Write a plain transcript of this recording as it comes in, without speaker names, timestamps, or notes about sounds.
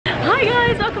Hi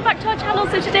guys, welcome back to our channel.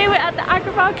 So today we're at the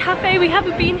AGRABAH Cafe. We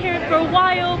haven't been here for a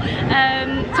while.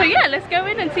 So yeah, let's go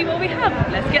in and see what we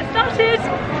have. Let's get started.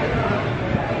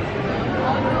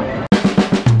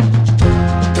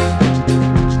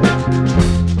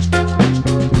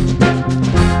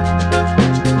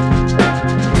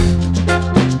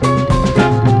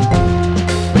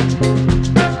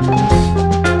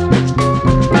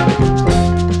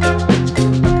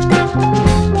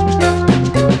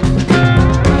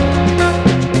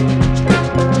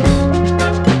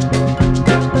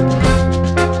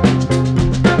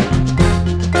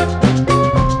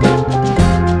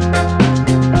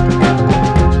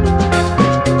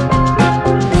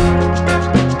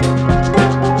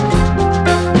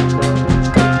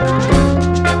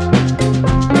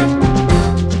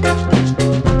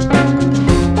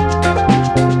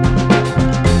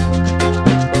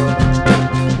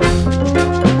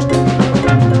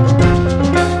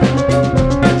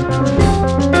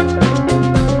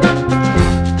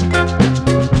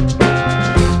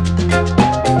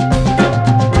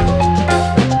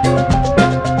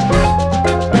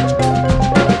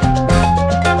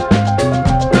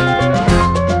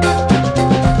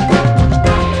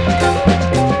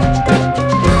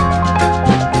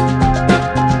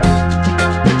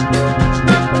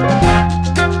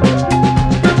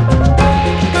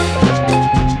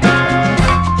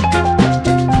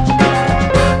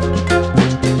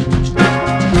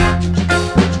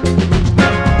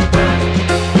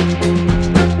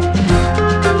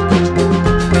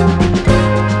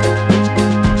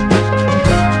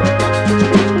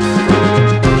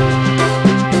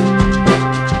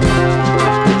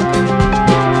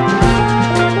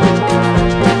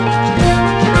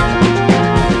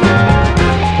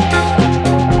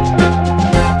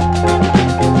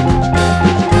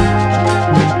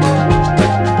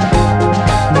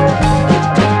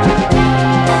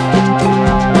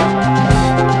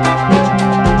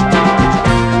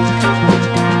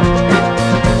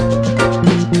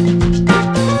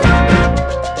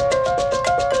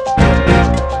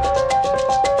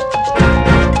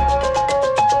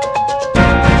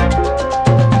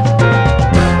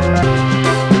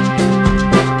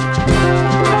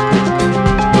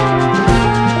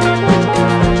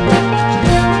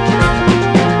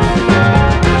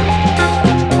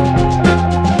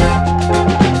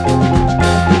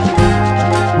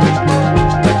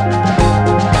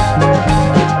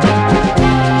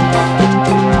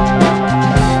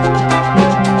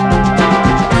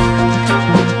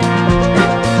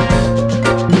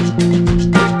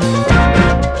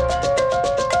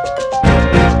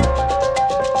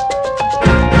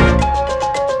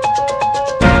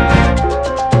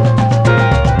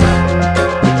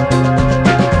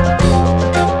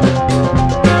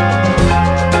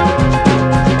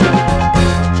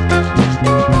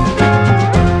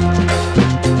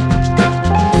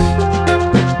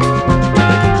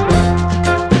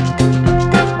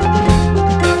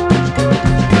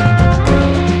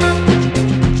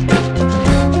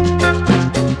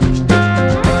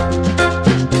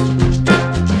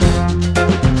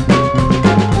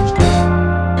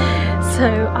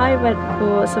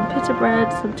 For some pita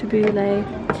bread, some tabbouleh,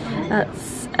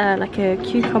 that's like a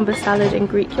cucumber salad and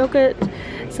Greek yogurt,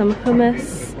 some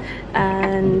hummus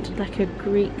and like a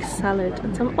Greek salad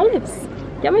and some olives.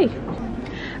 Yummy!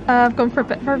 I've gone for a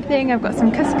bit of everything. I've got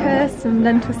some couscous, some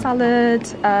lentil salad,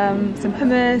 some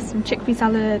hummus, some chickpea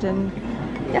salad and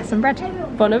yeah, some bread.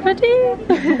 Bon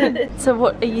appetit! So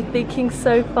what are you thinking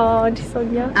so far, Auntie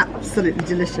Sonia? Absolutely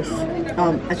delicious.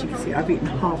 As you can see, I've eaten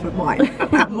half of mine,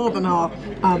 more than half.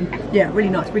 Yeah, really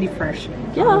nice, really fresh.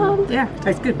 Yum! Yeah,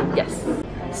 tastes good. Yes.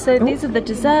 So these are the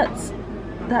desserts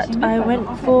that I went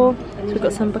for. So we've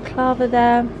got some baklava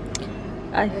there.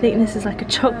 I think this is like a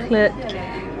chocolate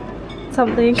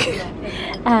something.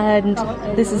 And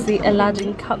this is the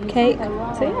Aladdin cupcake.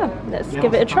 So yeah, let's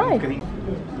give it a try.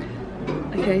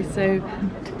 Okay, so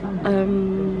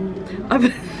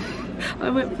I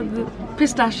went for the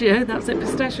pistachio, that's it,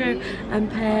 pistachio and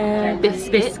pear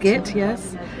biscuit,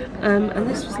 yes. And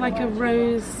this was like a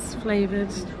rose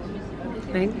flavoured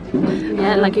thing.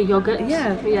 Yeah, like a yogurt.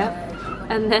 Yeah. Yeah.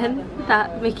 And then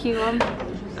that Mickey one.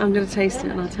 I'm going to taste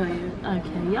it and I'll tell you.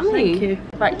 Okay, yummy. Thank you.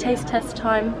 Right, taste test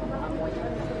time.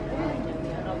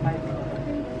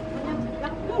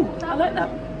 I like that.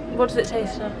 What does it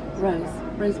taste like?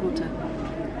 Rose water.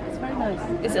 It's very nice.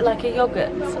 Is it like a yogurt?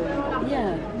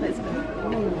 Yeah, but it's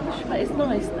English, but it's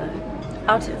nice though.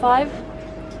 Out of 5?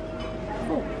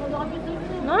 4.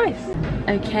 Nice.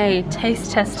 Okay,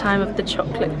 taste test time of the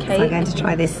chocolate cake. So I'm going to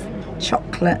try this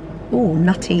chocolate, ooh,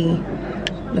 nutty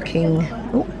looking.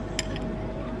 Ooh.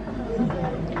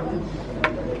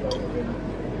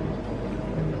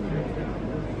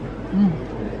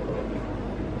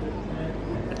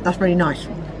 That's really nice.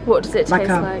 What does it taste like?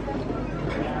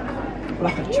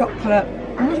 Like a chocolate,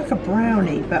 almost like a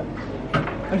brownie, but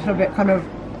a little bit kind of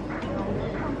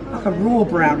like a raw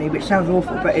brownie, which sounds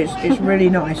awful, but it's really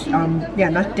nice. Yeah,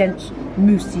 nice dense,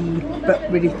 moussey, but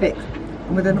really thick,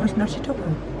 and with a nice nutty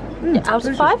topping. Out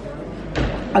of 5?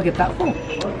 I'll give that 4.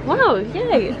 Wow,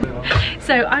 yay!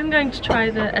 So I'm going to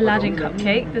try the Aladdin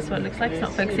cupcake. This one looks like it's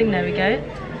not focusing. There we go.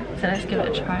 So let's give it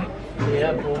a try.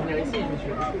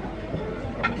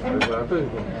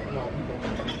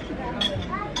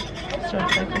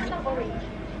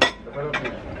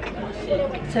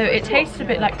 So it tastes a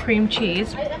bit like cream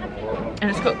cheese, and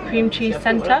it's got cream cheese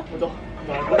centre.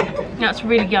 That's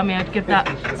really yummy. I'd give that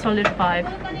a solid 5.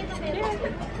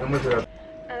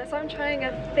 So I'm trying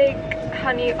a fig,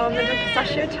 honey, almond and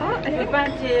pistachio tart. I think.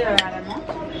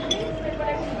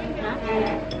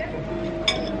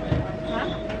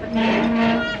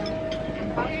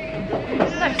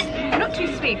 Nice. Not too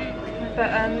sweet, but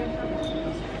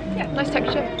yeah, nice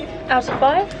texture. Out of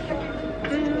 5?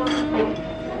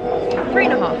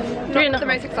 3.5. Not the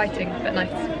most exciting, but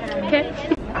nice. Okay.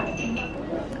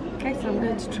 Okay, so I'm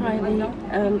going to try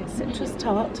the citrus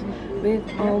tart with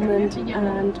almond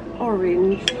and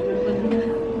orange. I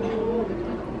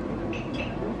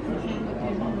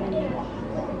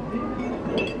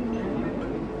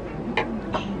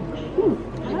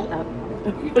like that.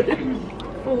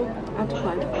 4 out of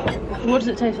 5. What does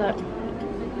it taste like?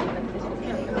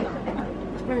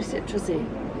 It's very citrusy.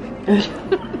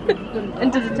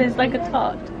 And does it taste like a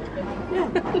tart? Yeah.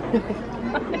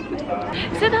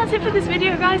 So that's it for this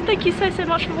video, guys. Thank you so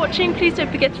much for watching. Please don't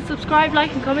forget to subscribe,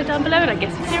 like and comment down below, and I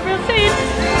guess we'll see you real soon.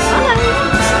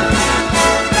 Bye!